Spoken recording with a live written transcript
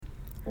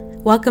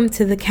Welcome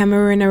to the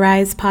Cameroon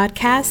Arise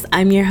podcast.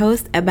 I'm your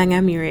host,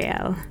 Ebanga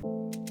Muriel.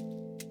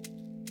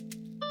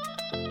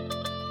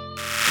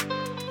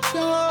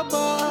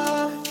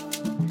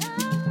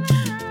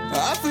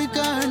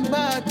 African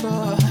bad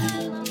boy.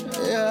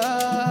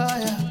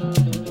 Yeah.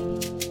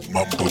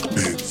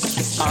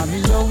 I'm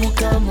in love with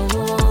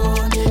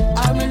Cameroon.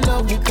 I'm in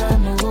love with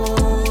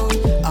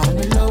Cameroon. I'm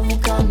in love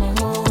with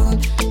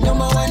Cameroon.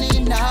 Number one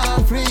in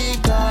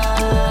Africa.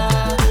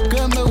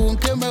 Cameroon,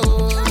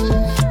 Cameroon.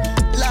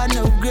 Land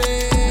of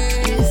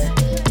grace.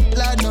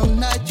 Land of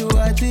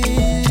natural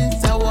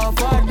things. Our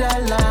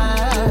fatherland.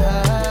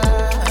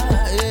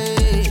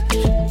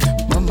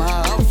 Yeah. Mama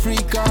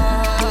Africa.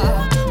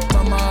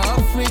 Mama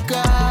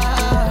Africa.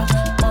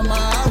 Mama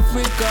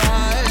Africa.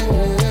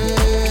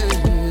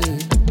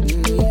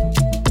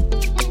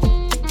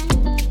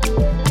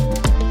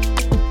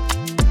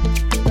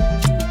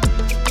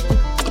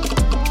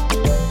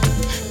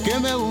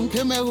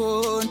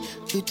 Cameroon,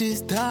 it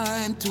is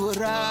time to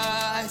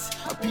rise.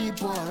 My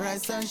people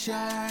rise and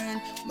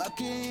shine. My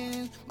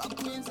king, my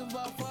queens of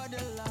our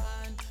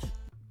fatherland.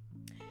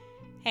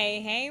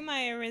 Hey,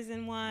 my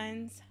arisen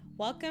ones.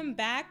 Welcome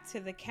back to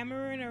the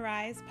Cameroon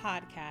Arise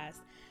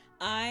podcast.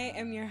 I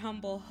am your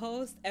humble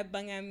host,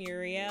 Ebanga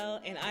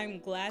Muriel, and I'm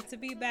glad to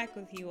be back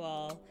with you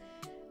all.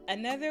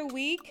 Another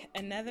week,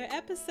 another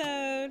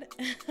episode.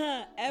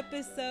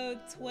 Episode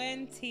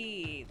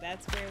 20.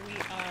 That's where we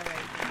are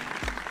right now.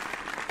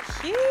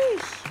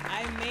 Sheesh,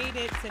 I made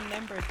it to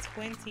number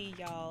 20,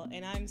 y'all,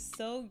 and I'm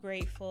so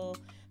grateful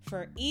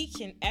for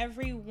each and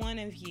every one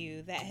of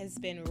you that has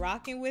been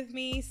rocking with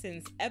me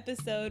since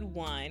episode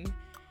 1.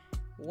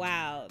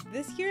 Wow,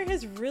 this year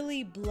has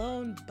really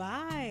blown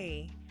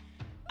by.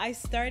 I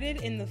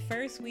started in the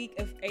first week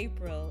of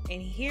April,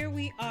 and here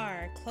we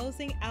are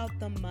closing out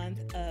the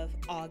month of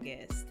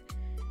August.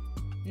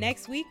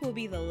 Next week will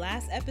be the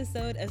last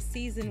episode of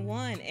season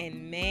 1,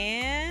 and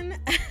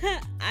man,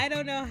 I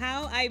don't know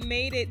how I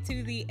made it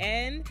to the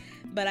end,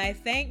 but I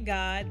thank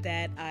God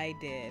that I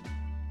did.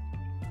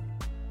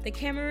 The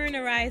Cameroon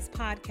Arise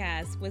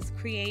podcast was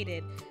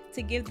created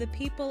to give the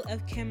people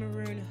of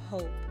Cameroon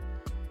hope,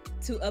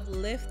 to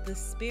uplift the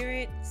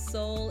spirit,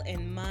 soul,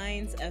 and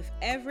minds of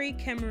every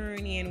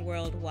Cameroonian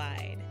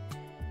worldwide.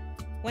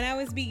 When I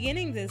was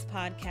beginning this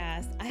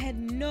podcast, I had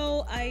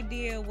no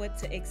idea what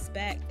to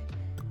expect.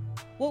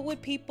 What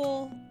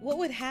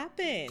would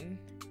happen?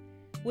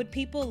 Would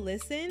people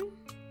listen?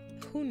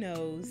 Who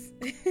knows?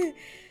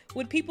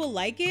 Would people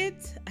like it?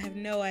 I have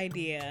no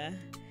idea.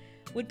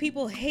 Would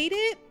people hate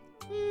it?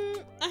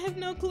 I have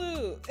no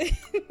clue.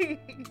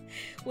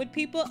 Would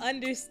people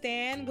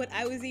understand what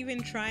I was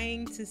even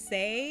trying to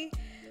say?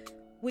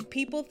 Would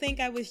people think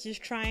I was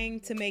just trying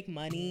to make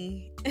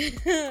money?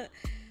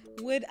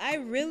 Would I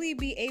really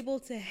be able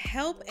to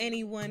help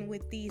anyone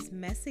with these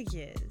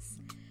messages?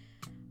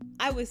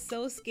 I was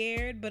so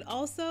scared, but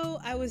also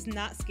I was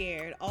not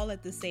scared all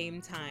at the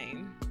same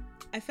time.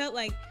 I felt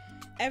like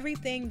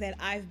everything that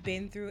I've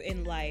been through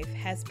in life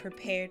has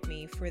prepared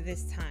me for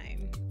this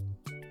time.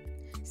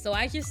 So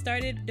I just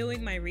started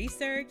doing my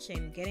research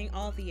and getting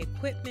all the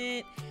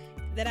equipment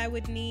that I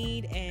would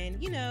need.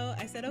 And,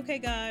 I said, okay,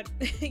 God,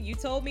 you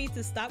told me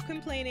to stop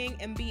complaining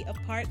and be a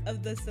part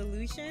of the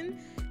solution.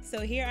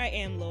 So here I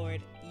am,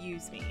 Lord,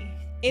 use me.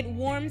 It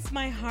warms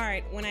my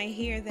heart when I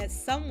hear that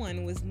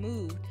someone was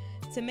moved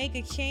to make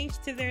a change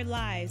to their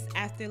lives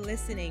after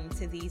listening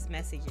to these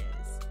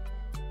messages.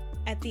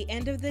 At the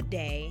end of the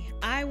day,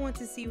 I want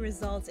to see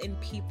results in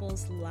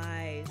people's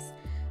lives.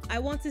 I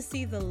want to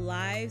see the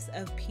lives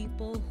of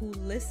people who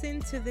listen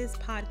to this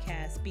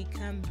podcast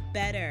become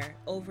better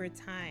over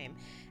time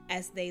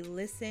as they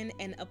listen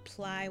and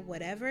apply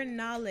whatever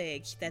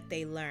knowledge that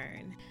they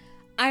learn.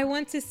 I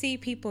want to see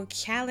people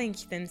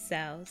challenge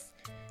themselves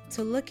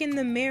to look in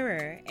the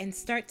mirror and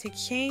start to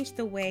change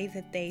the way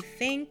that they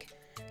think,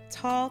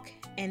 talk,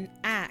 and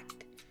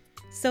act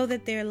so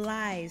that their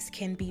lives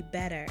can be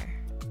better.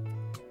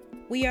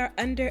 We are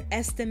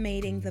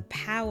underestimating the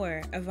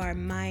power of our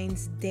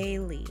minds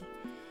daily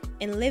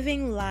and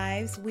living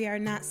lives we are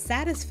not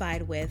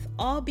satisfied with,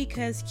 all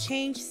because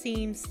change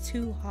seems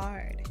too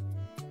hard.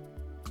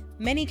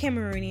 Many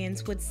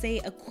Cameroonians would say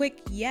a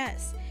quick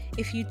yes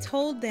if you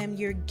told them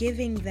you're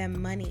giving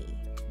them money.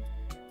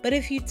 But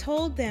if you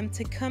told them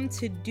to come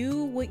to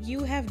do what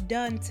you have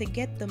done to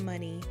get the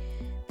money,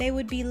 they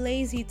would be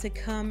lazy to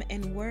come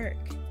and work.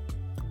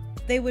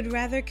 They would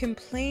rather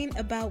complain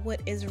about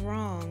what is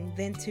wrong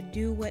than to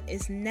do what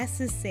is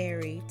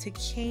necessary to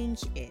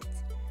change it.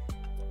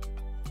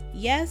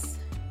 Yes,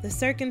 the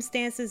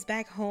circumstances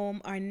back home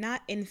are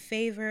not in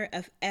favor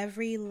of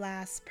every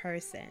last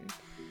person.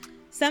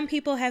 Some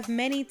people have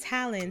many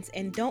talents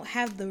and don't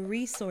have the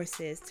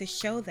resources to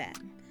show them.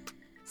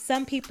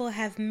 Some people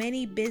have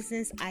many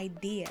business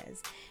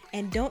ideas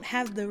and don't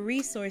have the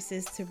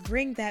resources to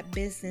bring that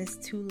business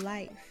to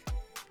life.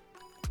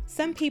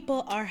 Some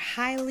people are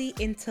highly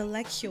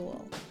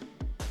intellectual,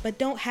 but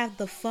don't have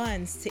the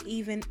funds to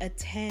even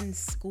attend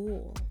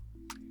school.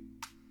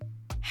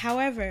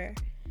 However,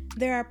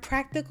 There are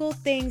practical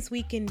things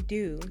we can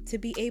do to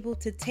be able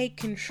to take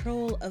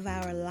control of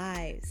our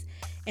lives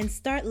and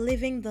start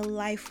living the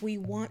life we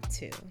want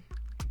to.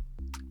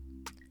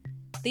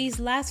 These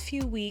last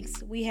few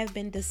weeks, we have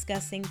been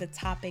discussing the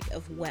topic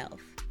of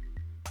wealth.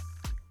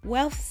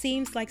 Wealth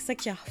seems like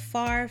such a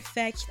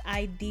far-fetched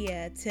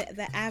idea to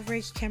the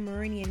average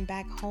Cameroonian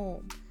back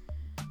home.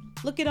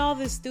 Look at all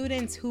the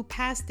students who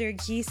passed their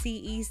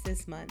GCEs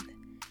this month.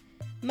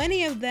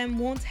 Many of them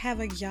won't have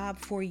a job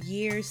for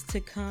years to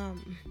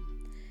come.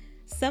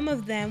 Some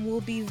of them will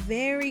be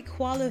very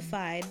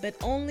qualified but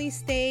only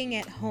staying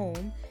at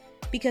home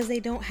because they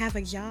don't have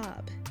a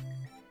job.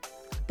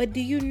 But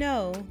do you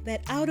know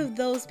that out of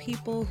those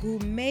people who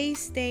may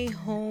stay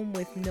home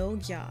with no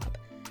job,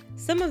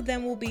 some of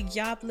them will be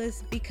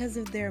jobless because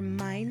of their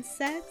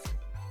mindset?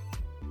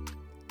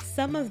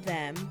 Some of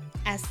them,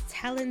 as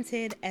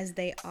talented as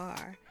they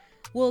are,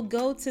 will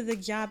go to the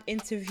job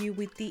interview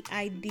with the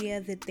idea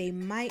that they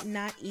might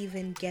not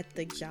even get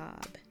the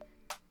job.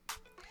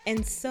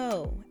 And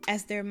so,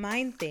 as their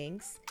mind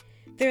thinks,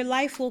 their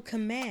life will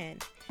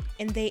command,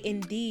 and they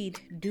indeed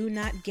do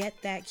not get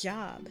that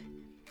job.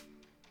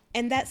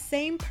 And that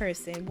same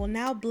person will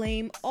now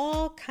blame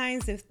all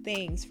kinds of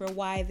things for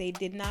why they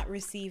did not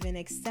receive an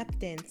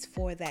acceptance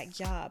for that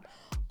job.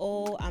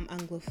 Oh, I'm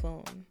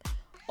Anglophone.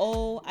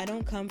 Oh, I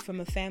don't come from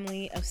a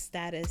family of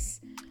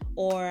status.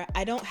 Or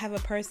I don't have a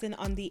person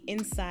on the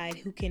inside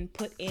who can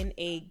put in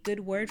a good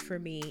word for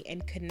me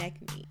and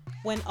connect me.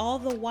 When all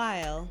the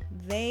while,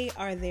 they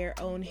are their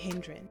own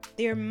hindrance.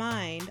 Their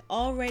mind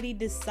already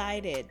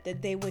decided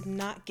that they would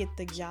not get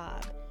the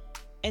job.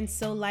 And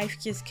so life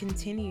just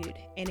continued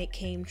and it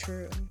came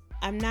true.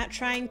 I'm not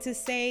trying to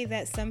say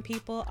that some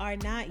people are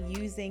not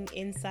using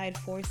inside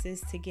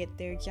forces to get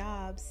their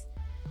jobs.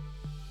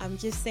 I'm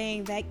just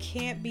saying that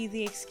can't be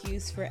the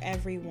excuse for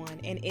everyone,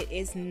 and it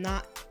is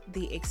not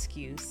the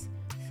excuse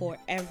for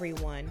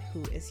everyone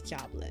who is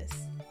jobless.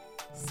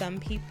 Some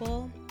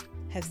people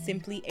have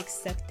simply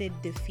accepted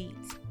defeat.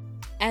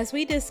 As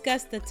we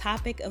discuss the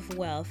topic of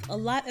wealth, a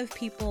lot of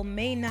people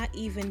may not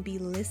even be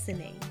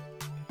listening.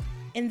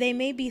 And they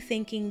may be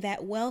thinking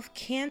that wealth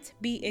can't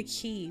be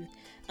achieved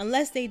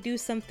unless they do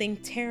something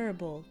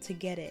terrible to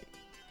get it.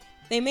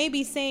 They may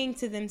be saying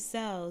to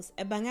themselves,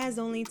 Ebanga is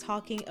only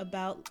talking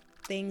about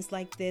things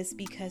like this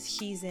because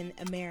she's in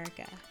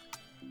America.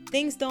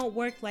 Things don't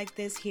work like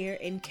this here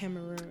in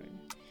Cameroon.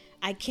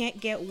 I can't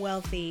get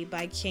wealthy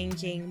by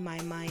changing my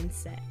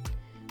mindset.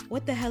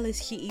 What the hell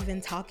is she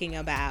even talking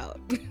about?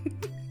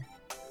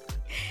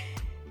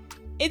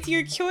 It's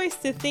your choice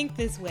to think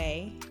this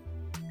way,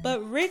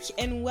 but rich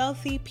and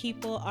wealthy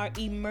people are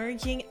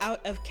emerging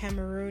out of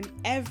Cameroon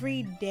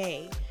every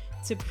day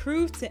to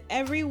prove to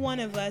every one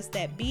of us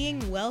that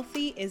being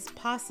wealthy is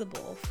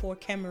possible for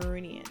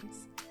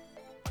Cameroonians.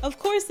 Of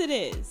course it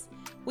is.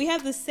 We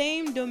have the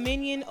same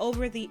dominion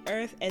over the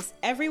earth as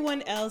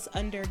everyone else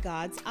under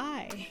God's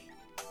eye.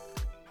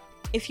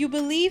 If you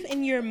believe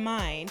in your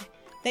mind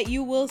that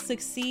you will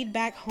succeed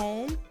back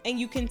home and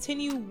you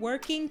continue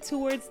working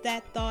towards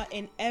that thought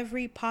in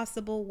every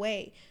possible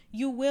way,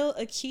 you will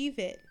achieve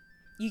it.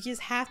 You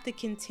just have to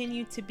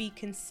continue to be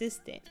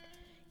consistent.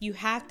 You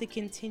have to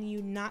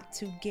continue not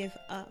to give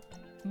up.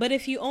 But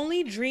if you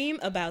only dream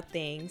about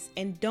things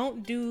and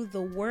don't do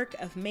the work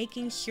of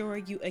making sure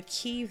you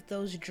achieve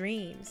those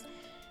dreams,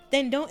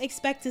 then don't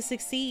expect to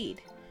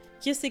succeed.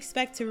 Just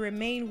expect to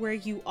remain where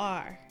you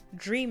are,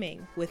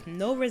 dreaming with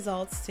no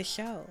results to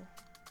show.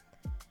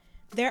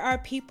 There are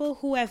people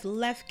who have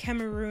left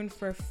Cameroon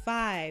for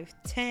 5,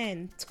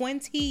 10,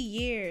 20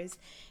 years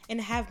and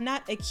have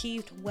not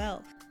achieved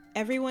wealth.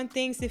 Everyone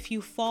thinks if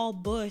you fall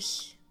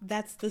bush,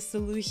 that's the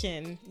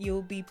solution.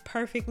 You'll be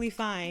perfectly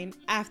fine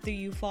after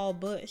you fall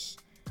bush.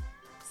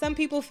 Some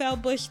people fell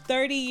bush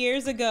 30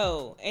 years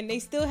ago and they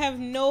still have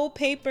no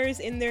papers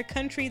in their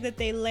country that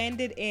they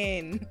landed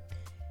in.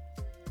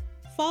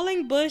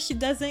 Falling bush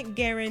doesn't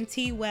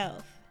guarantee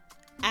wealth.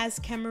 As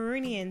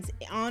Cameroonians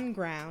on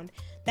ground,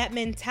 that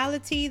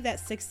mentality that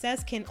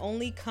success can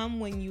only come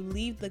when you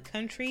leave the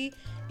country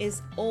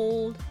is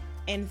old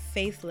and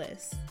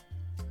faithless.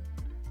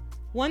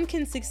 One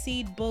can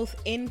succeed both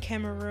in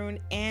Cameroon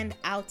and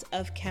out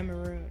of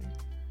Cameroon.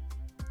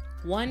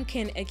 One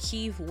can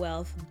achieve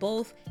wealth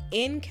both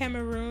in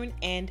Cameroon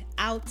and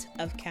out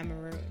of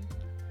Cameroon.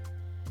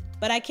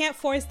 But I can't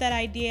force that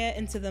idea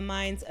into the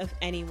minds of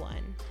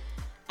anyone.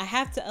 I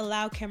have to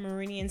allow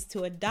Cameroonians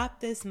to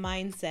adopt this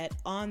mindset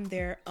on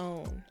their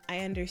own. I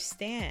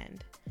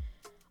understand.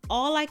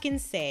 All I can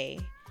say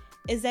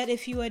is that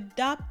if you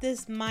adopt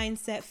this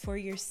mindset for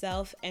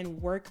yourself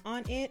and work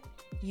on it,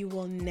 you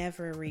will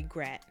never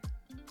regret.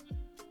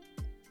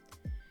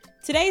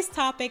 Today's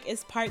topic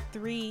is part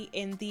 3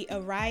 in the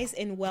Arise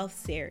in Wealth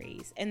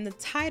series, and the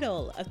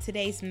title of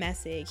today's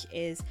message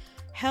is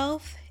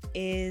Health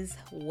is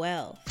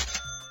Wealth.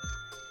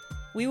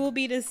 We will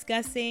be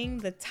discussing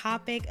the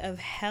topic of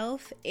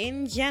health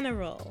in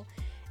general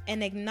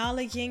and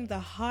acknowledging the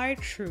hard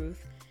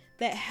truth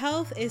that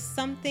health is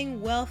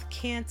something wealth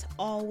can't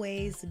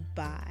always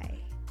buy.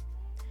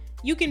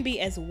 You can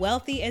be as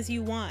wealthy as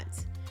you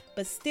want,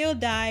 but still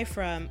die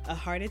from a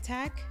heart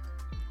attack,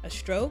 a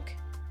stroke,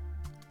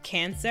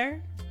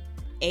 cancer,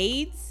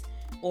 AIDS,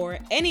 or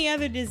any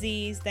other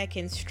disease that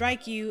can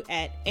strike you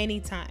at any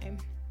time.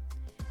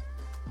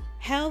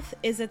 Health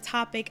is a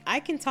topic I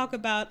can talk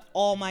about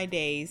all my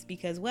days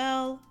because,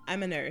 well,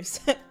 I'm a nurse.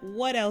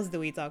 What else do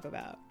we talk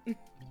about?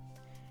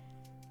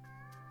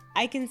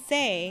 I can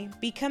say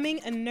becoming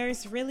a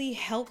nurse really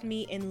helped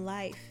me in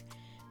life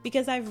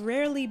because I've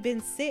rarely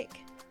been sick.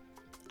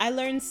 I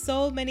learned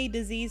so many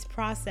disease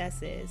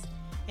processes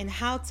and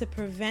how to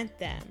prevent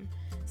them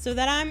so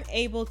that I'm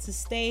able to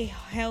stay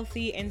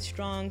healthy and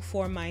strong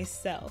for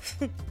myself.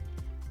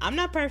 I'm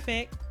not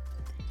perfect,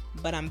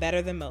 but I'm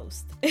better than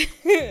most.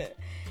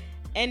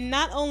 And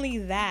not only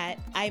that,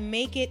 I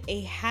make it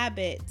a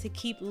habit to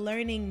keep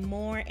learning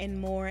more and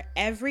more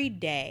every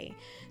day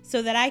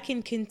so that I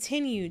can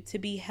continue to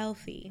be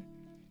healthy.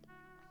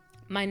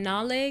 My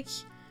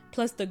knowledge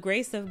plus the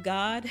grace of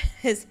God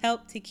has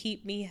helped to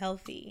keep me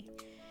healthy.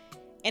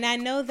 And I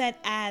know that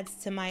adds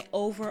to my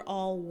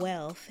overall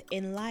wealth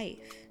in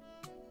life.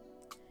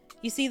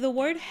 You see, the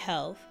word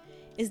health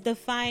is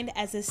defined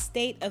as a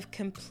state of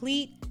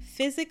complete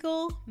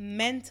physical,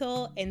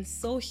 mental, and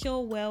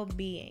social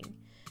well-being,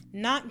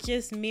 not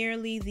just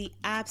merely the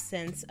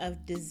absence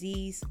of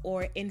disease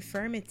or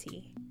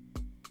infirmity.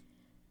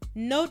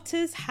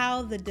 Notice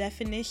how the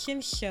definition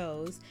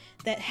shows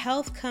that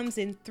health comes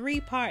in 3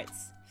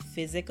 parts: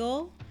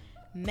 physical,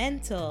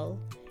 mental,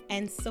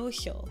 and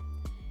social.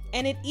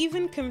 And it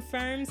even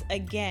confirms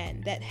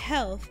again that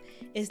health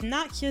is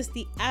not just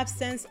the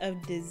absence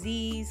of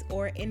disease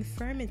or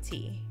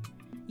infirmity.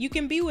 You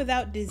can be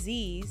without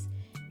disease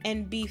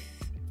and be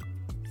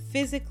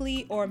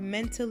physically or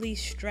mentally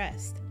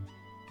stressed,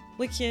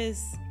 which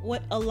is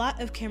what a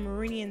lot of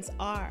Cameroonians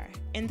are,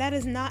 and that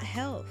is not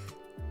health.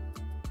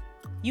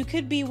 You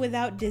could be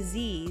without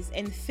disease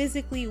and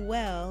physically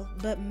well,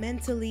 but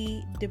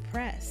mentally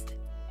depressed.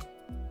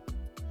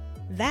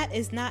 That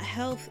is not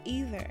health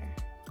either.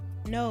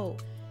 No,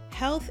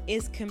 health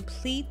is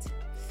complete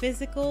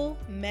physical,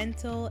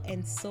 mental,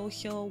 and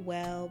social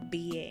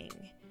well-being.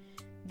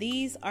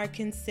 These are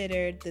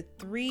considered the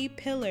 3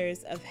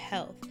 pillars of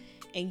health,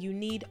 and you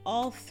need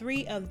all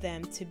 3 of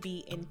them to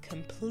be in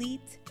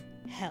complete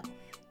health.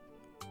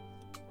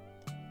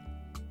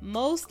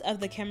 Most of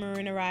the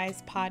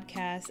Cameroonians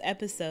podcast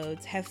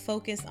episodes have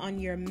focused on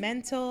your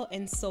mental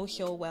and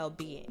social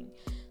well-being,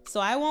 so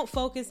I won't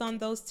focus on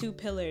those 2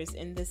 pillars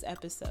in this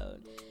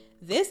episode.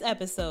 This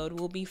episode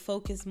will be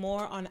focused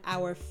more on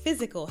our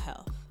physical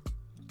health.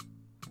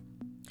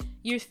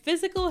 Your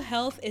physical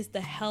health is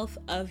the health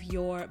of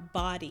your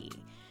body,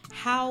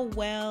 how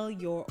well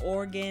your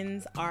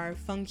organs are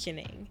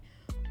functioning,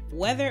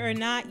 whether or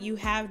not you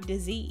have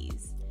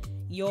disease,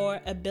 your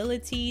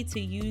ability to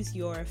use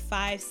your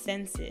 5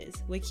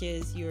 senses, which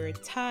is your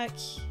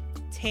touch,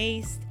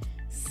 taste,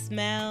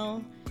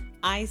 smell,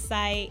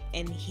 eyesight,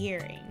 and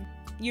hearing.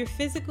 Your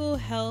physical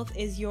health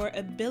is your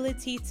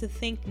ability to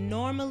think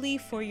normally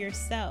for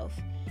yourself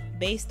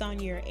based on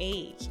your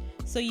age,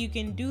 so you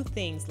can do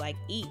things like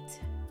eat,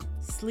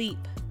 sleep,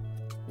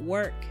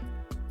 work,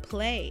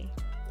 play.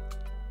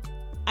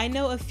 I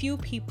know a few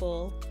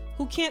people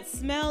who can't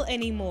smell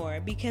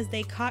anymore because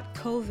they caught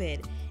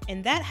COVID,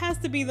 and that has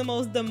to be the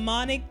most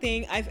demonic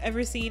thing I've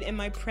ever seen in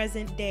my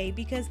present day,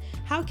 because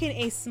how can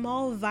a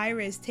small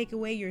virus take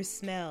away your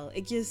smell?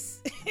 It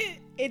just,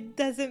 it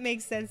doesn't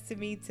make sense to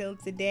me till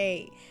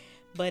today,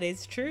 but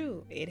it's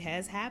true. It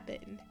has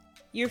happened.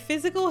 Your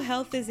physical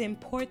health is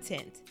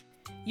important.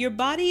 Your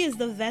body is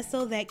the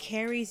vessel that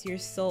carries your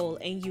soul,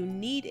 and you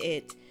need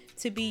it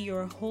to be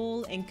your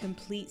whole and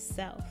complete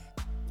self.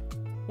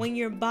 When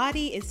your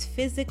body is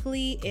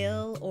physically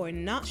ill or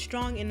not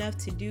strong enough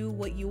to do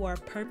what you are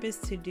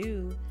purposed to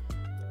do,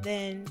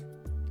 then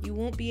you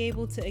won't be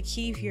able to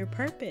achieve your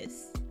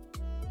purpose.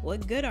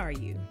 What good are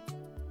you?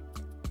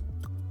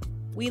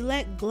 We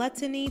let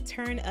gluttony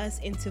turn us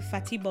into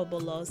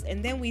fatibobolos,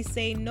 and then we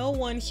say no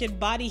one should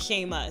body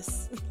shame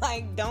us.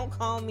 Like, don't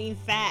call me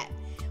fat.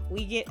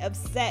 We get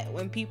upset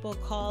when people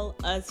call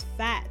us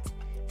fat,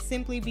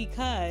 simply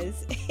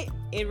because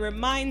it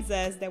reminds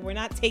us that we're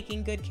not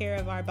taking good care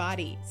of our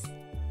bodies.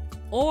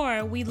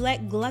 Or we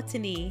let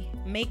gluttony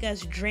make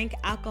us drink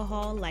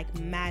alcohol like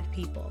mad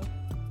people.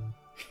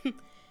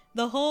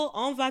 The whole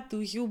on va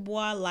toujours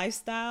boire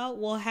lifestyle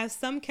will have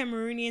some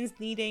Cameroonians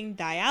needing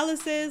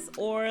dialysis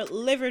or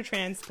liver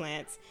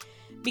transplants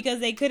because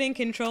they couldn't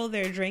control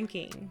their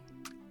drinking.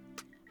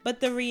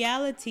 But the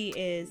reality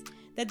is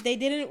that they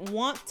didn't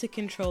want to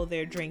control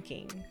their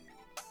drinking.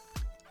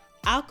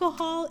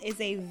 Alcohol is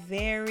a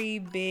very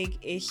big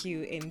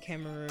issue in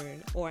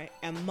Cameroon, or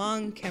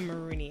among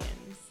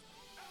Cameroonians.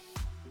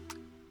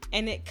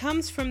 And it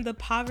comes from the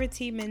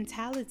poverty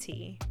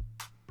mentality.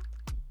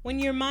 When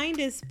your mind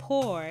is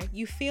poor,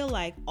 you feel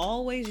like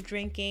always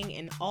drinking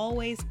and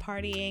always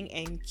partying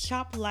and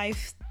chop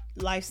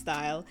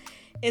lifestyle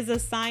is a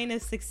sign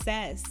of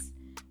success,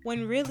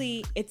 when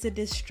really it's a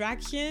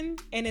distraction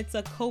and it's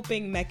a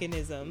coping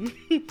mechanism.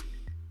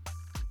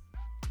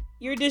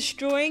 You're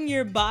destroying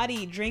your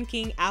body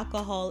drinking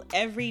alcohol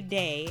every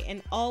day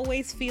and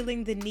always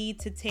feeling the need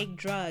to take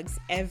drugs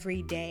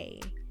every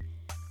day.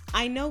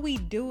 I know we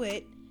do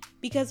it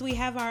because we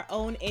have our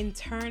own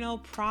internal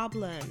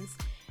problems,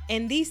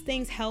 and these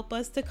things help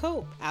us to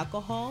cope.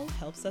 Alcohol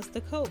helps us to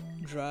cope.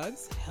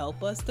 Drugs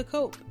help us to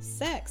cope.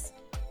 Sex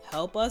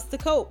help us to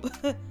cope.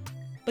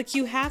 But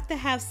you have to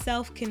have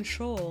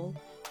self-control,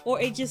 or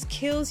it just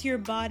kills your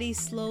body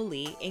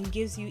slowly and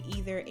gives you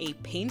either a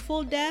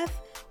painful death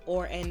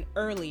or an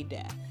early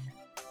death.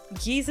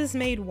 Jesus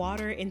made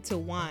water into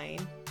wine,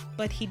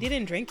 but he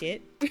didn't drink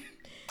it,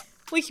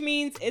 which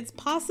means it's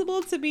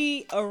possible to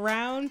be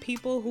around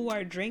people who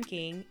are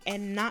drinking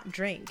and not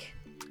drink.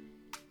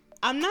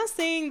 I'm not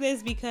saying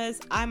this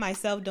because I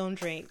myself don't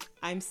drink.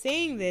 I'm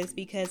saying this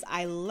because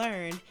I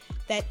learned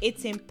that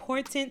it's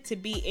important to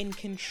be in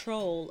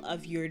control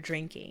of your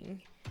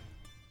drinking.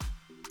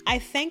 I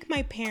thank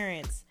my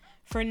parents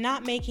for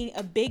not making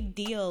a big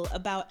deal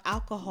about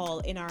alcohol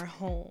in our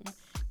home,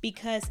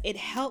 because it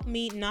helped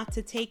me not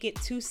to take it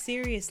too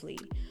seriously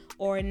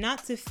or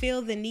not to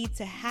feel the need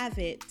to have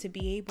it to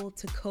be able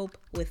to cope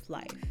with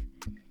life.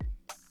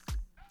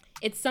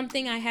 It's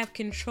something I have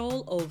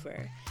control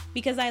over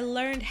because I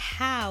learned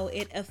how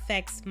it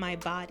affects my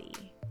body.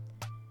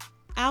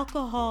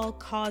 Alcohol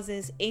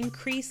causes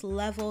increased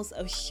levels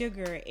of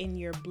sugar in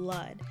your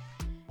blood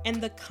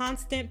and the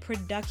constant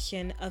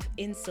production of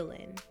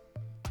insulin.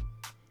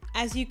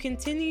 As you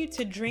continue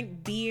to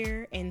drink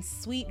beer and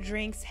sweet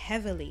drinks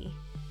heavily,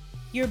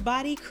 your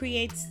body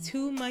creates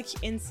too much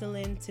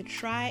insulin to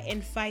try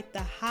and fight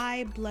the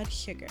high blood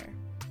sugar.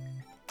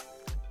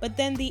 But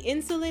then the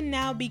insulin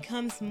now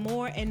becomes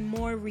more and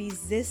more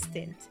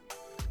resistant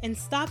and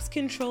stops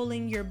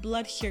controlling your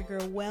blood sugar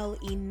well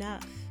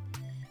enough.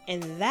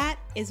 And that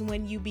is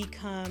when you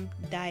become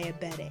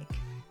diabetic.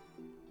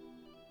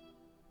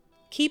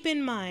 Keep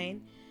in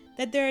mind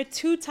that there are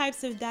two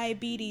types of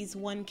diabetes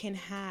one can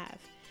have.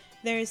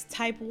 There is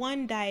type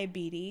 1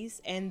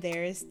 diabetes and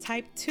there is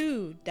type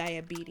 2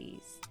 diabetes.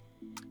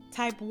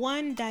 Type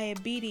 1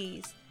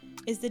 diabetes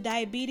is the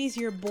diabetes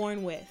you're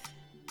born with.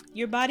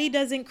 Your body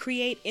doesn't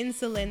create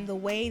insulin the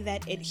way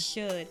that it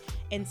should,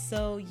 and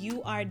so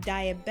you are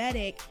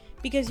diabetic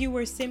because you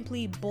were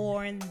simply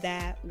born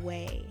that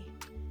way.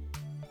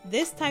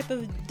 This type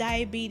of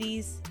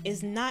diabetes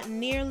is not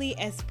nearly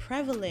as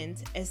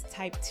prevalent as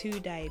type 2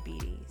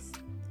 diabetes.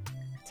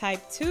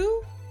 Type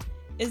 2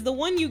 is the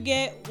one you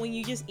get when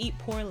you just eat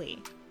poorly.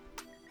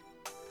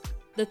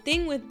 The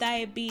thing with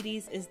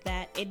diabetes is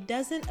that it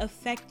doesn't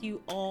affect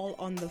you all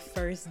on the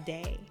first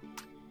day.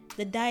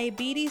 The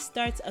diabetes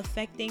starts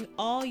affecting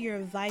all your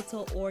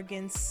vital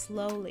organs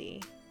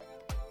slowly.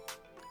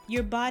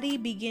 Your body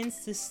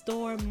begins to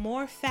store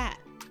more fat,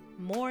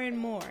 more and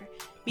more,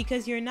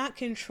 because you're not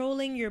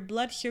controlling your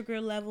blood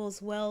sugar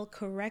levels well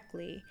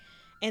correctly.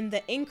 And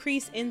the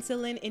increased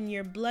insulin in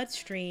your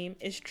bloodstream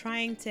is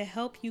trying to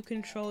help you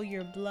control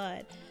your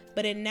blood,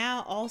 but it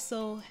now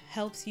also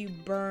helps you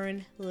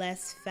burn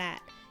less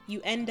fat. You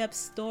end up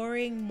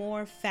storing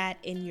more fat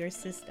in your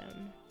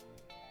system.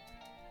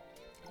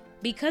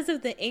 Because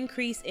of the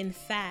increase in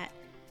fat,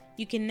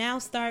 you can now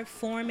start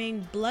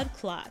forming blood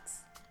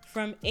clots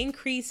from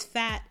increased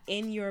fat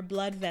in your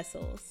blood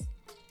vessels.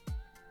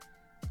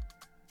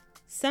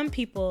 Some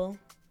people,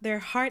 their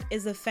heart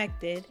is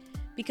affected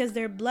because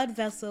their blood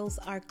vessels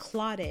are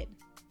clotted.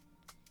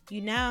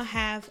 You now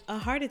have a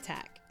heart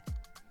attack.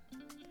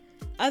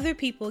 Other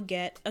people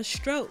get a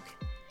stroke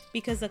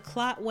because a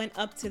clot went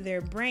up to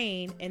their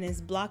brain and is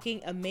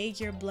blocking a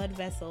major blood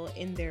vessel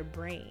in their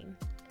brain.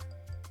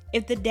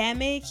 If the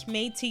damage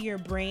made to your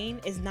brain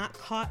is not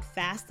caught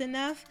fast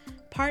enough,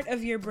 part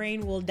of your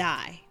brain will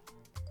die,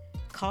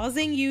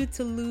 causing you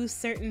to lose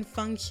certain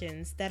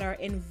functions that are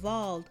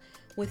involved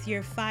with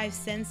your 5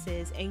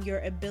 senses and your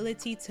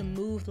ability to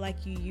move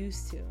like you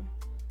used to.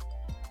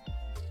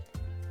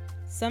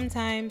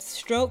 Sometimes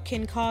stroke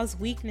can cause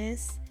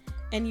weakness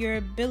and your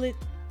ability...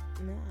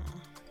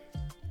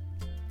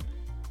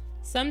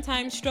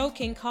 Sometimes stroke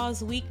can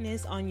cause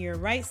weakness on your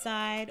right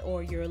side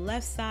or your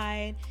left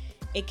side.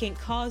 It can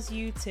cause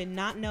you to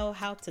not know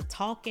how to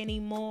talk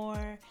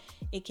anymore.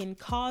 It can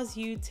cause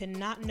you to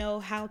not know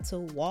how to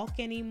walk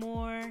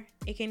anymore.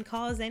 It can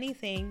cause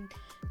anything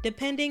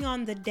depending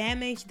on the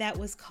damage that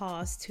was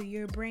caused to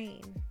your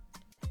brain.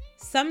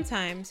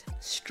 Sometimes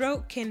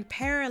stroke can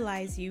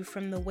paralyze you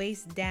from the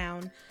waist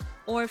down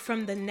or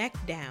from the neck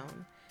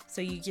down,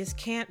 so you just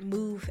can't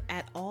move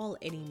at all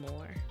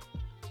anymore.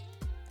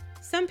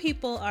 Some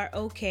people are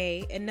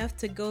okay enough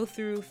to go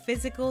through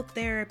physical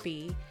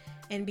therapy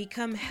and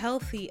become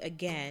healthy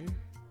again,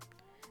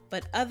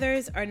 but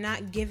others are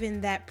not given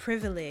that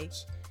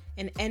privilege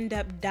and end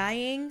up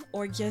dying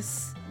or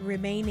just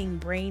remaining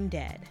brain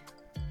dead.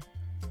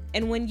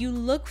 And when you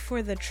look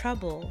for the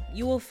trouble,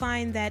 you will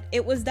find that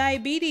it was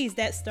diabetes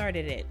that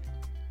started it.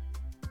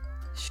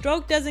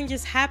 Stroke doesn't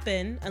just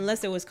happen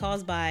unless it was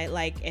caused by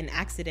like an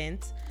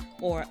accident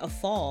or a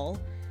fall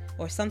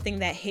or something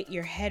that hit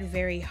your head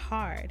very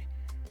hard.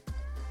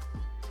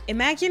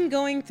 Imagine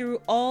going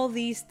through all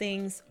these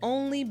things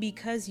only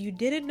because you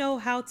didn't know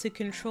how to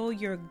control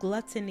your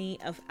gluttony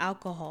of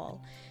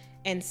alcohol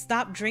and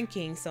stop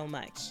drinking so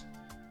much.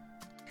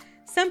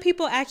 Some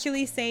people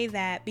actually say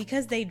that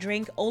because they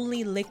drink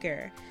only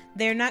liquor,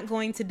 they're not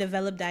going to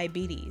develop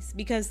diabetes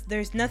because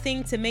there's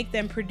nothing to make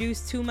them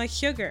produce too much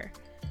sugar,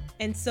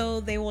 and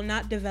so they will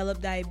not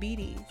develop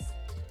diabetes.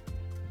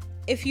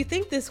 If you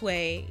think this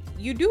way,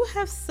 you do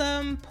have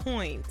some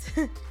point.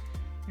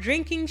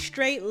 Drinking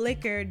straight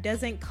liquor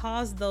doesn't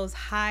cause those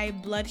high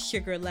blood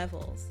sugar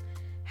levels.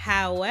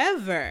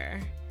 However,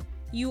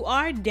 you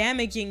are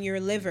damaging your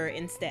liver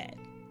instead.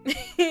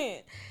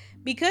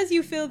 Because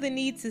you feel the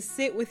need to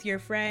sit with your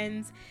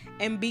friends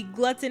and be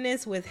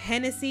gluttonous with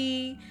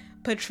Hennessy,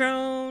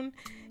 Patron,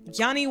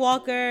 Johnny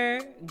Walker,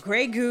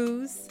 Grey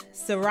Goose,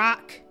 Ciroc,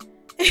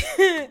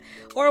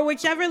 or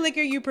whichever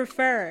liquor you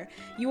prefer,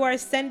 you are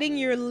sending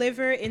your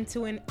liver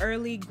into an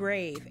early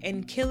grave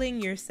and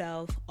killing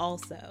yourself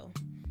also.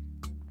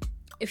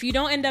 If you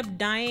don't end up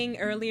dying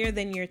earlier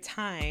than your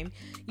time,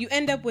 you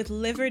end up with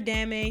liver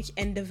damage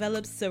and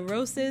develop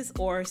cirrhosis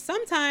or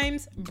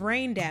sometimes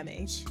brain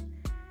damage.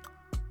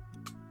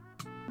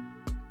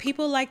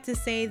 People like to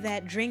say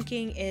that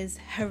drinking is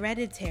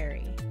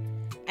hereditary,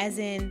 as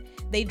in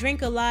they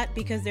drink a lot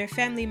because their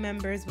family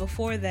members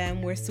before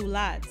them were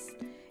soulats.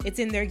 It's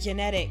in their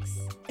genetics.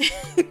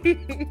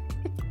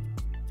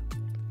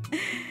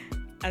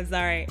 I'm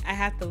sorry, I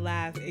have to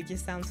laugh. It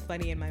just sounds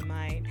funny in my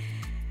mind.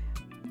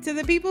 To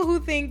the people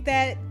who think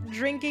that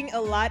drinking a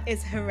lot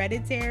is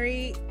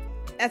hereditary,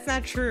 that's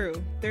not true.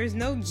 There's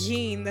no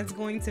gene that's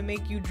going to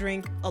make you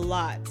drink a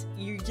lot.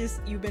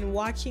 You've been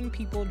watching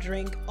people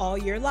drink all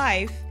your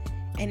life,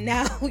 and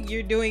now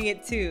you're doing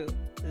it too.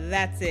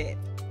 That's it.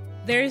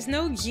 There's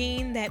no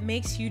gene that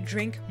makes you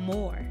drink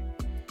more.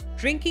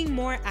 Drinking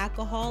more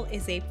alcohol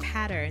is a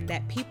pattern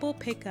that people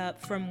pick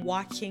up from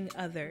watching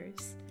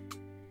others.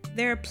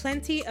 There are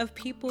plenty of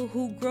people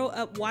who grow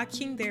up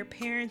watching their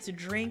parents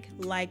drink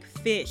like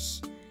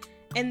fish,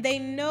 and they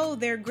know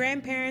their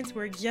grandparents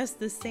were just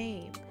the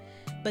same,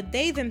 but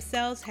they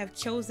themselves have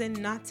chosen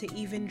not to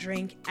even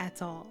drink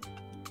at all.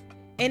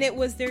 And it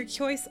was their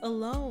choice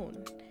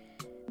alone.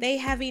 They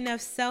have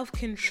enough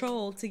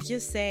self-control to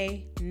just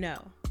say,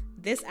 no,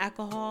 this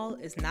alcohol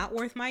is not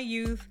worth my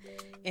youth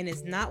and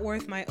is not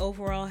worth my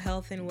overall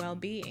health and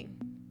well-being.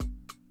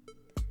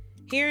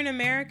 Here in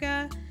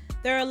America,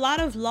 there are a lot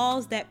of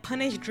laws that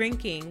punish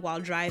drinking while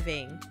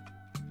driving.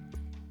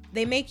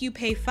 They make you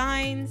pay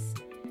fines,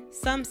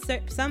 some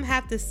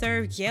have to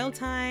serve jail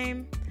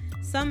time,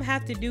 some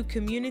have to do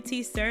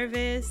community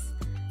service,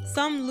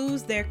 some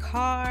lose their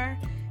car,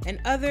 and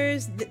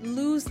others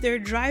lose their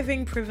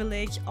driving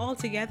privilege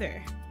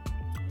altogether.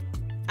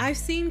 I've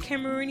seen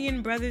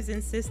Cameroonian brothers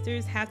and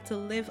sisters have to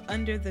live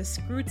under the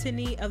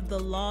scrutiny of the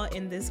law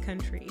in this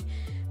country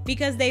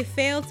because they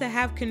fail to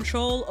have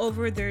control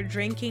over their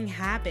drinking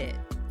habit.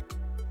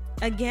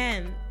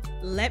 Again,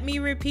 let me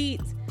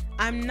repeat,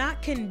 I'm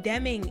not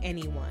condemning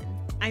anyone.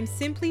 I'm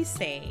simply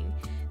saying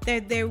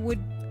that they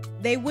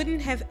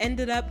wouldn't have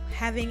ended up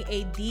having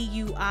a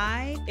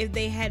DUI if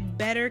they had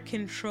better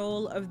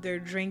control of their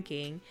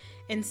drinking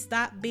and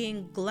stopped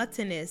being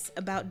gluttonous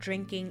about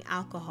drinking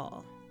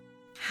alcohol.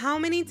 How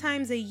many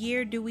times a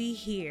year do we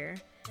hear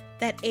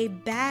that a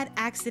bad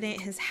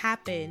accident has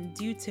happened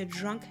due to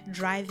drunk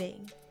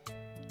driving?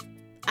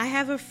 I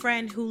have a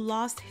friend who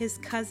lost his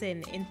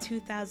cousin in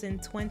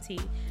 2020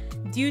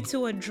 due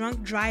to a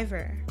drunk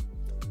driver.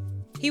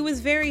 He was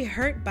very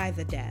hurt by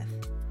the death.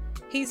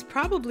 He's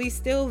probably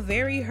still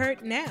very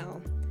hurt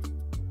now,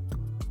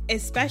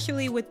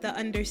 especially with the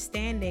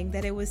understanding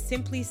that it was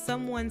simply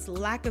someone's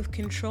lack of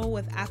control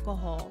with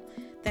alcohol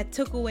that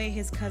took away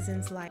his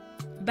cousin's life.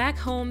 Back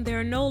home, there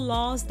are no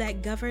laws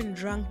that govern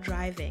drunk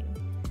driving.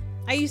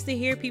 I used to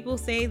hear people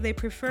say they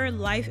prefer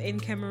life in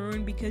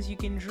Cameroon because you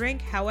can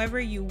drink however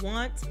you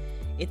want.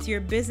 It's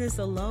your business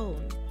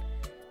alone.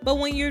 But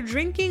when your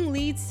drinking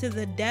leads to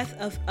the death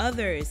of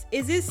others,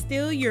 is it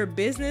still your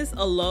business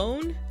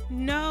alone?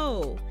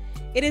 No.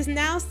 It is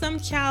now some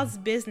child's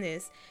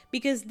business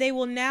because they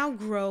will now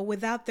grow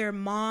without their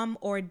mom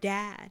or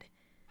dad.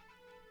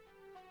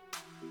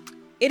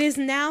 It is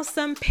now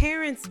some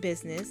parents'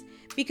 business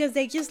because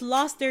they just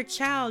lost their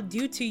child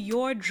due to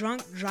your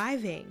drunk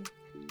driving.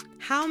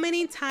 How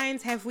many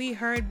times have we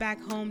heard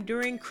back home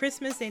during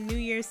Christmas and New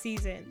Year's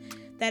season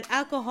that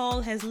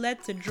alcohol has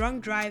led to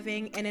drunk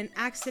driving and an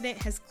accident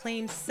has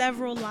claimed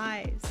several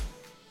lives?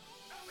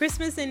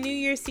 Christmas and New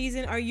Year's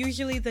season are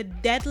usually the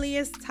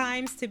deadliest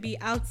times to be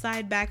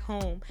outside back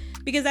home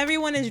because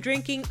everyone is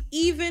drinking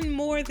even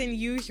more than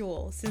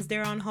usual since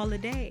they're on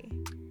holiday.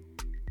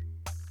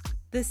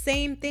 The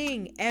same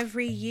thing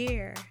every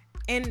year.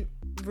 And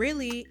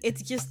really,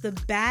 it's just the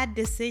bad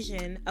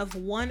decision of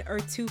one or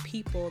two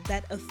people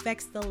that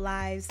affects the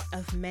lives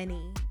of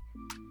many.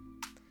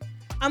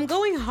 I'm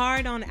going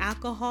hard on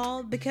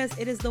alcohol because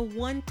it is the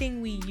one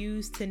thing we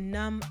use to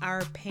numb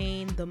our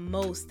pain the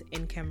most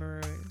in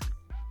Cameroon.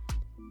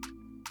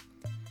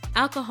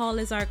 Alcohol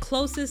is our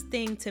closest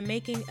thing to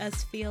making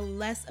us feel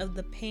less of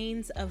the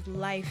pains of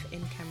life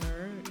in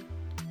Cameroon.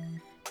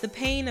 The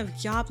pain of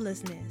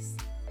joblessness,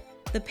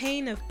 the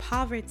pain of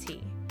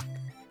poverty,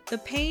 the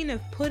pain of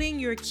putting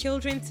your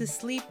children to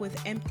sleep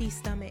with empty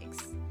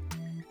stomachs,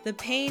 the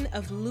pain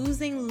of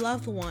losing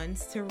loved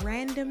ones to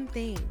random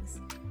things,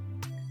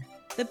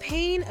 the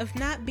pain of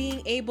not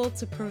being able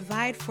to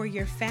provide for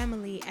your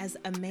family as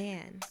a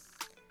man,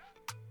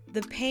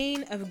 the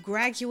pain of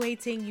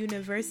graduating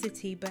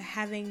university but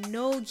having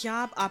no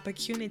job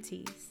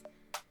opportunities,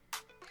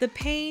 the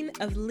pain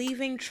of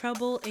leaving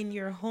trouble in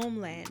your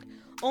homeland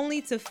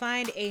only to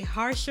find a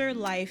harsher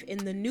life in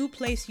the new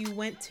place you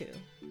went to.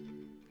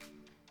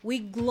 We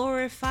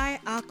glorify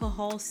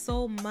alcohol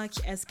so much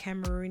as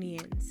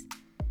Cameroonians.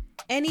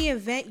 Any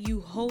event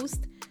you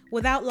host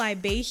without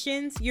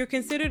libations, you're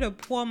considered a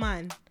poor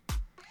man.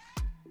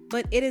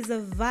 But it is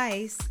a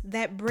vice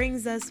that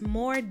brings us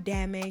more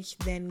damage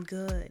than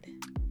good.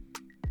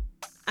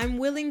 I'm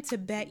willing to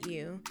bet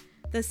you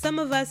that some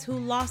of us who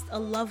lost a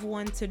loved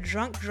one to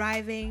drunk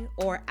driving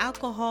or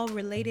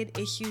alcohol-related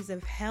issues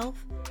of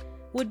health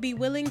would be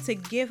willing to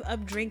give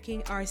up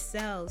drinking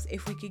ourselves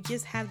if we could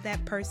just have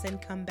that person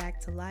come back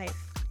to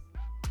life.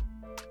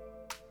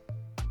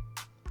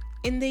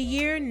 In the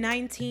year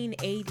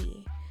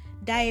 1980,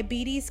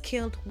 diabetes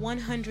killed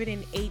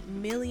 108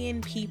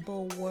 million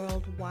people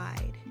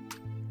worldwide.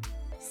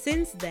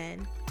 Since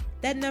then,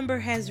 that number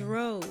has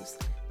rose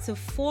to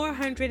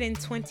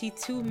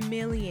 422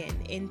 million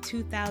in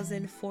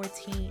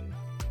 2014,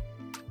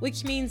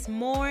 which means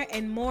more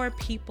and more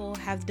people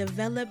have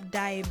developed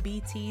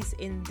diabetes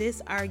in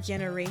this our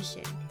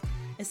generation,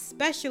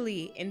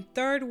 especially in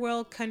third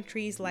world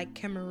countries like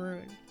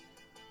Cameroon.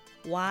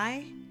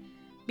 Why?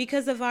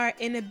 Because of our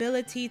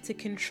inability to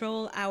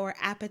control our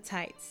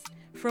appetites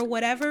for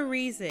whatever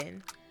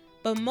reason,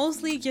 but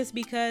mostly just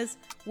because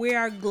we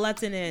are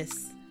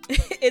gluttonous.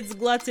 It's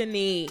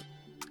gluttony.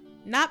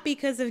 Not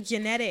because of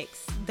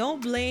genetics.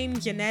 Don't blame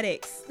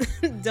genetics.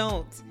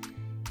 Don't.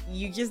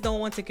 You just don't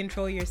want to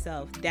control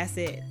yourself. That's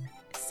it.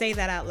 Say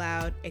that out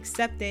loud,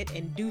 accept it,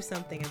 and do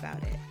something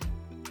about it.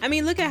 I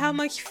mean, look at how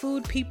much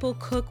food people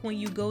cook when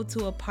you go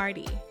to a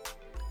party.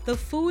 The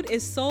food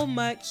is so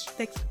much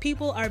that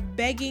people are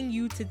begging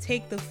you to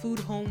take the food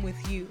home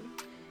with you.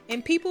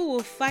 And people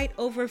will fight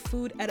over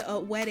food at a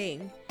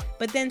wedding,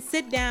 but then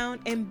sit down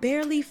and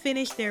barely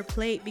finish their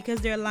plate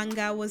because their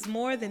langa was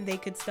more than they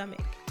could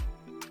stomach.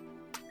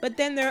 But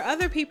then there are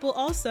other people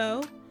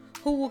also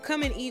who will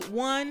come and eat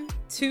 1,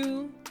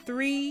 2,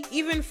 3,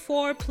 even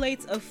 4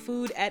 plates of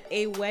food at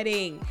a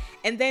wedding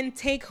and then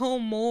take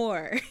home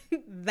more.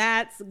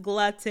 That's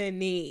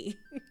gluttony.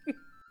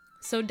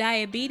 So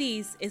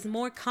diabetes is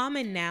more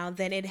common now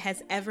than it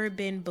has ever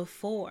been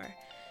before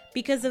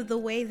because of the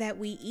way that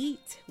we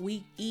eat.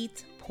 We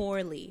eat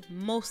poorly.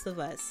 Most of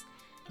us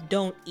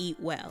don't eat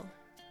well.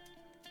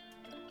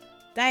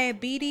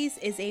 Diabetes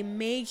is a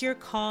major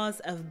cause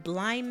of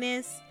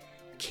blindness,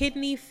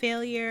 kidney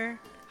failure,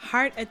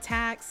 heart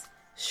attacks,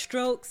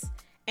 strokes,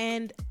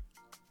 and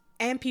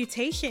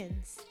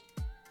amputations,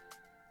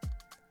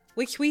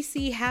 which we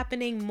see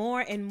happening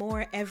more and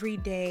more every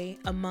day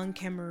among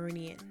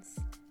Cameroonians.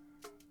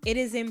 It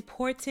is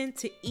important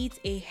to eat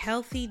a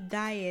healthy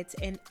diet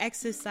and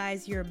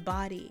exercise your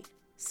body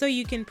so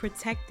you can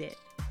protect it.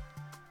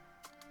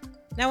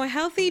 Now, a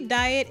healthy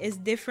diet is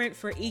different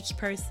for each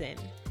person.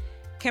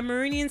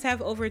 Cameroonians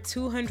have over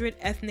 200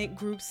 ethnic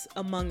groups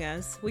among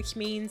us, which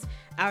means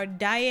our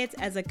diet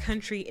as a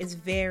country is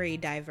very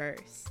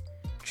diverse.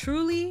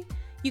 Truly,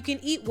 you can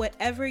eat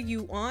whatever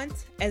you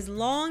want as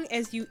long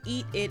as you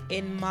eat it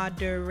in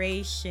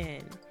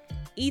moderation.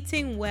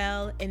 Eating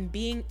well and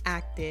being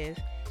active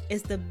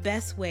is the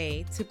best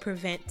way to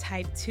prevent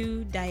type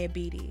 2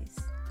 diabetes.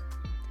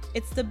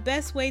 It's the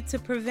best way to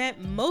prevent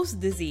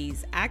most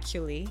disease,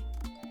 actually.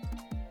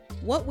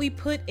 What we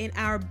put in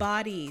our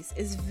bodies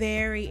is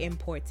very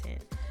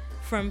important,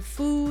 from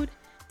food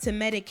to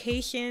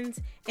medications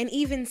and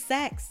even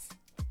sex.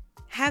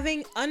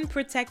 Having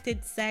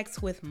unprotected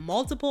sex with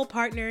multiple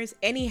partners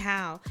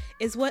anyhow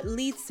is what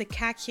leads to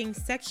catching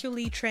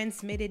sexually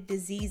transmitted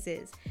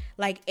diseases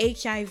like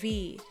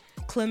HIV,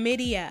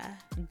 chlamydia,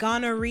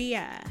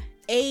 gonorrhea,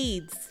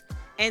 AIDS,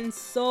 and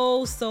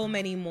so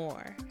many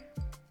more.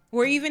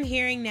 We're even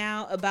hearing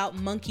now about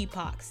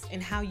monkeypox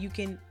and how you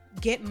can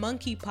get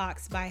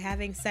monkeypox by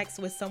having sex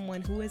with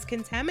someone who is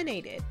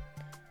contaminated.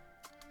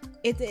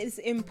 It is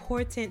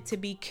important to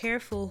be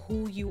careful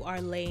who you are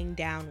laying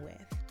down with.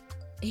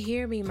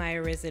 Hear me, my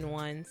arisen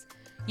ones.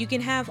 You can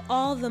have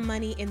all the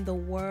money in the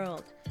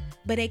world,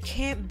 but it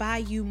can't buy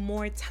you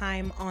more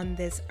time on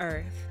this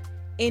earth.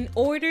 In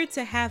order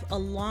to have a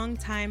long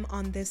time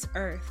on this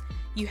earth,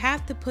 you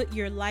have to put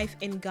your life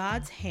in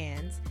God's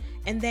hands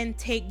and then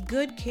take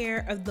good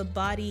care of the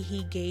body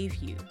He gave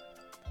you.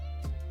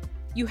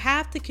 You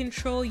have to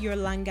control your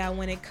langa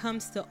when it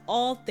comes to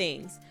all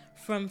things,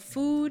 from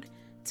food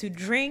to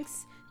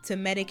drinks to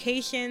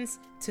medications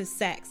to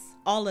sex,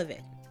 all of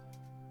it.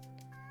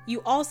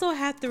 You also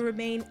have to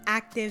remain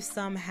active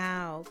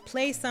somehow,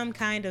 play some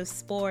kind of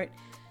sport,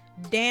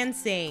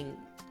 dancing.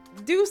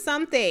 Do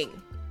something.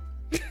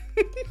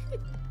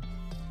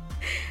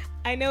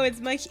 I know it's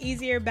much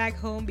easier back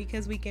home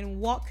because we can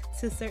walk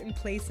to certain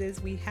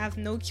places. We have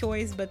no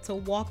choice but to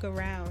walk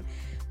around.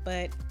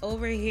 But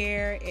over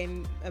here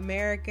in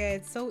America,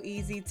 it's so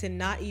easy to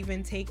not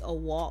even take a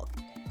walk.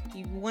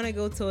 You want to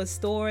go to a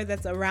store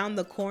that's around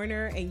the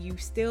corner and you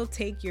still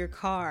take your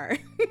car.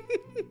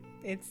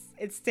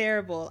 It's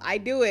terrible. I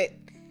do it.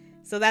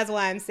 So that's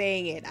why I'm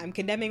saying it. I'm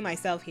condemning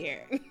myself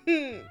here.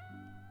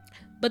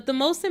 But the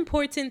most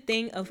important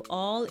thing of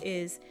all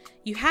is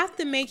you have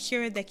to make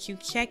sure that you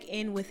check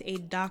in with a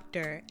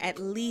doctor at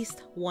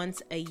least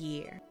once a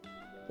year.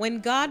 When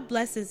God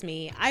blesses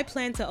me, I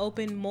plan to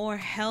open more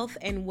health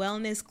and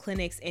wellness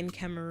clinics in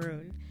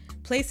Cameroon,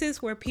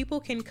 places where people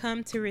can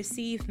come to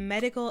receive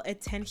medical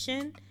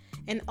attention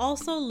and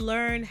also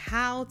learn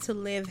how to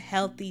live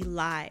healthy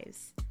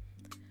lives.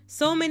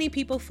 So many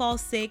people fall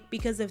sick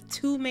because of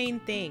two main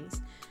things.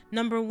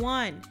 Number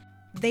one,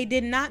 they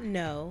did not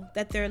know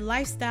that their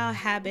lifestyle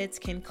habits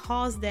can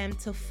cause them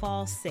to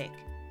fall sick.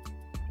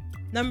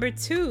 Number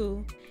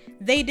two,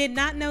 they did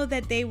not know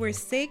that they were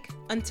sick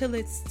until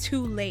it's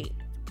too late.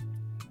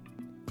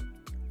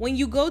 When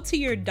you go to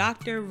your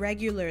doctor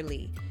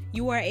regularly,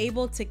 you are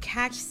able to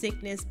catch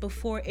sickness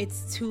before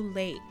it's too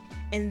late.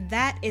 And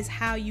that is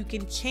how you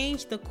can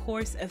change the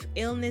course of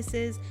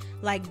illnesses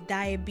like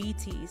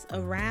diabetes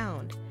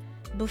around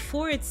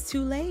before it's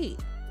too late.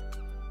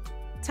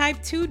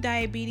 Type 2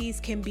 diabetes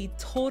can be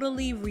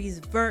totally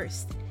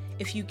reversed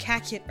if you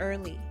catch it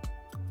early.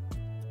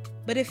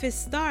 But if it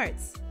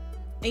starts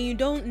and you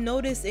don't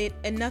notice it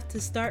enough to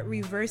start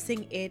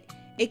reversing it,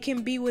 it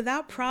can be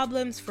without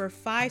problems for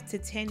 5 to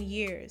 10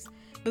 years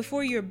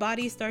before your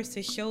body starts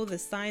to show the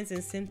signs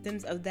and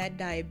symptoms of that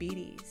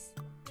diabetes.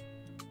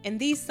 And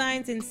these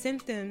signs and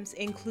symptoms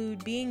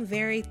include being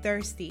very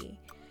thirsty,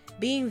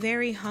 being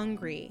very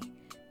hungry,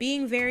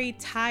 being very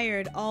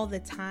tired all the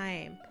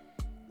time,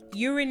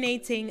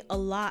 urinating a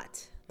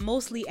lot,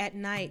 mostly at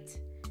night,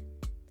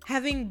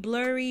 having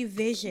blurry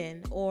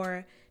vision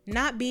or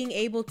not being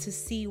able to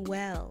see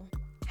well,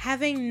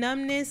 having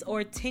numbness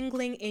or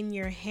tingling in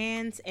your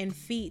hands and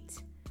feet,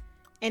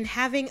 and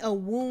having a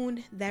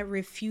wound that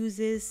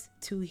refuses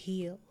to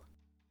heal.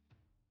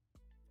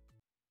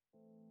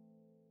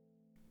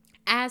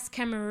 As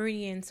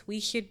Cameroonians, we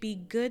should be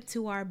good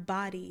to our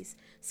bodies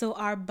so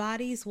our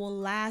bodies will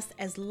last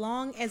as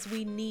long as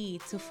we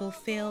need to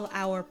fulfill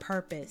our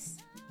purpose.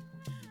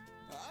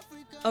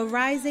 A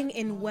rising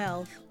in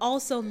wealth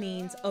also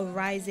means a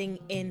rising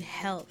in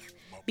health,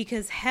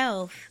 because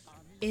health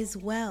is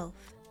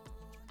wealth.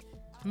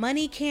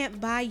 Money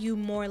can't buy you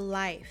more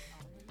life.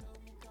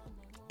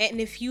 And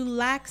if you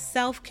lack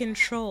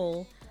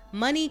self-control,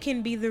 money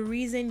can be the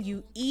reason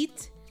you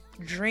eat,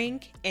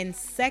 drink, and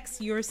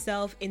sex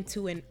yourself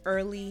into an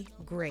early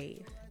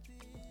grave.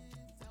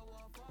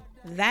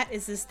 That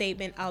is the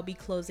statement I'll be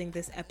closing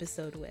this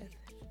episode with.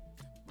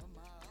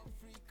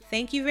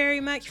 Thank you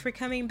very much for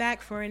coming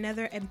back for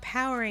another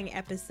empowering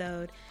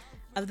episode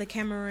of the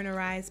Cameroon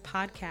Arise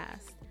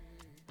podcast.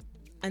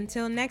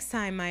 Until next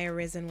time, my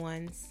arisen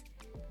ones,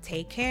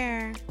 take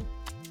care.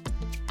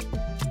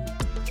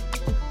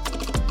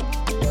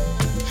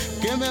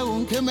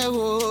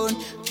 Cameroon,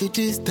 it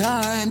is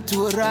time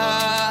to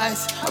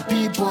arise. My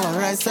people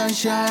arise and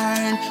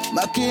shine.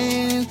 My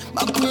king,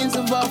 my queens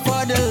of our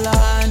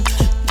fatherland.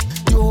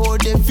 You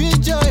hold the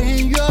future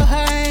in your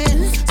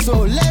hands.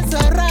 So let's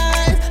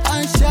arise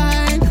and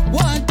shine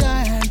one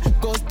time.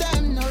 'Cause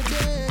time no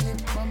day.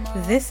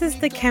 This is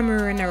the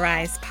Cameroon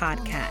Arise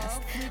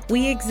podcast.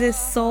 We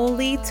exist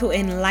solely to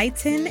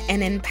enlighten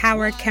and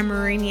empower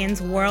Cameroonians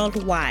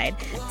worldwide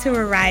to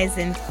arise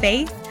in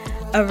faith,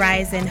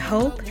 arise in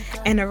hope,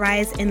 and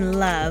arise in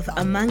love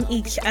among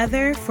each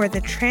other for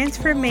the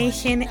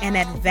transformation and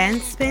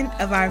advancement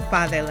of our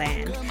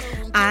fatherland.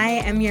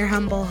 I am your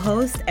humble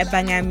host,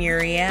 Ebanga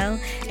Muriel,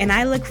 and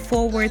I look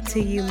forward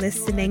to you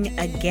listening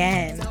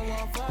again.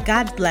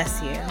 God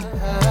bless you.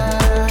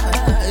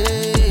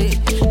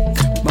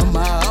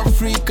 Mama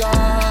Africa,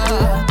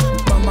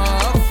 Mama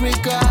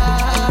Africa,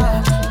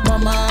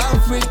 Mama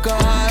Africa.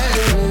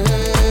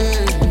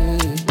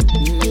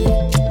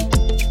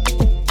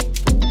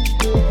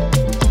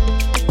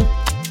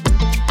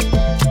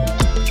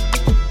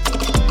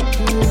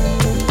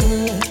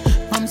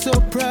 I'm so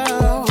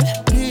proud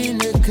being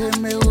a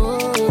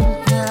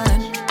Cameroonian.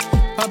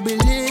 I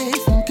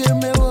believe in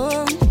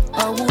Cameroon,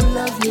 I will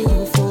love you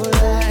for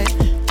life.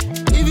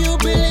 If you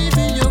believe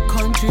in your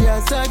country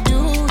as I do,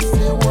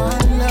 say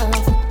one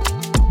love,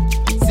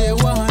 say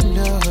one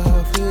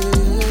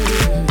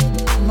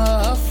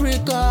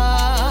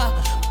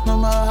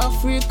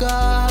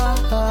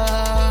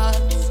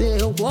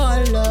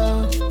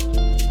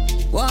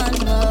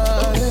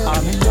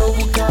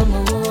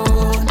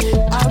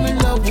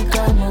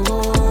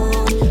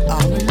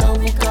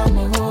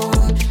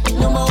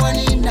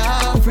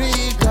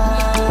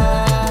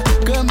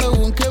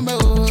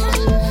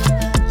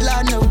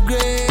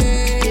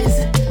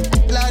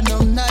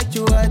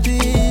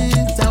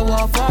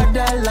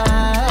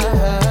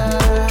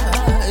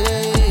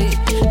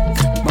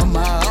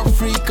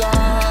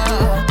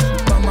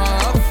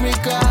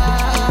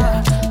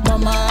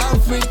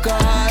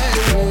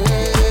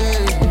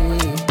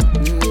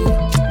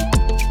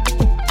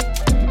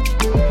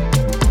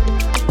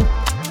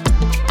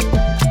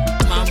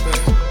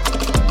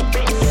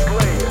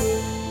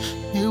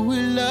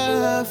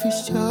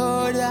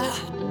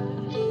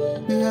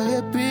We are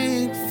a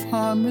big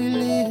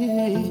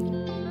family.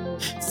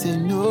 Say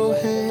no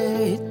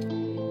hate,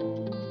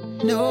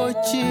 no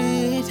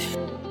cheat.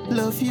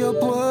 Love your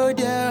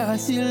brother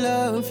as you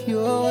love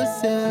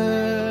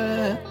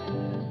yourself.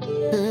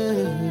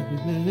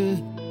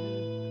 Hey.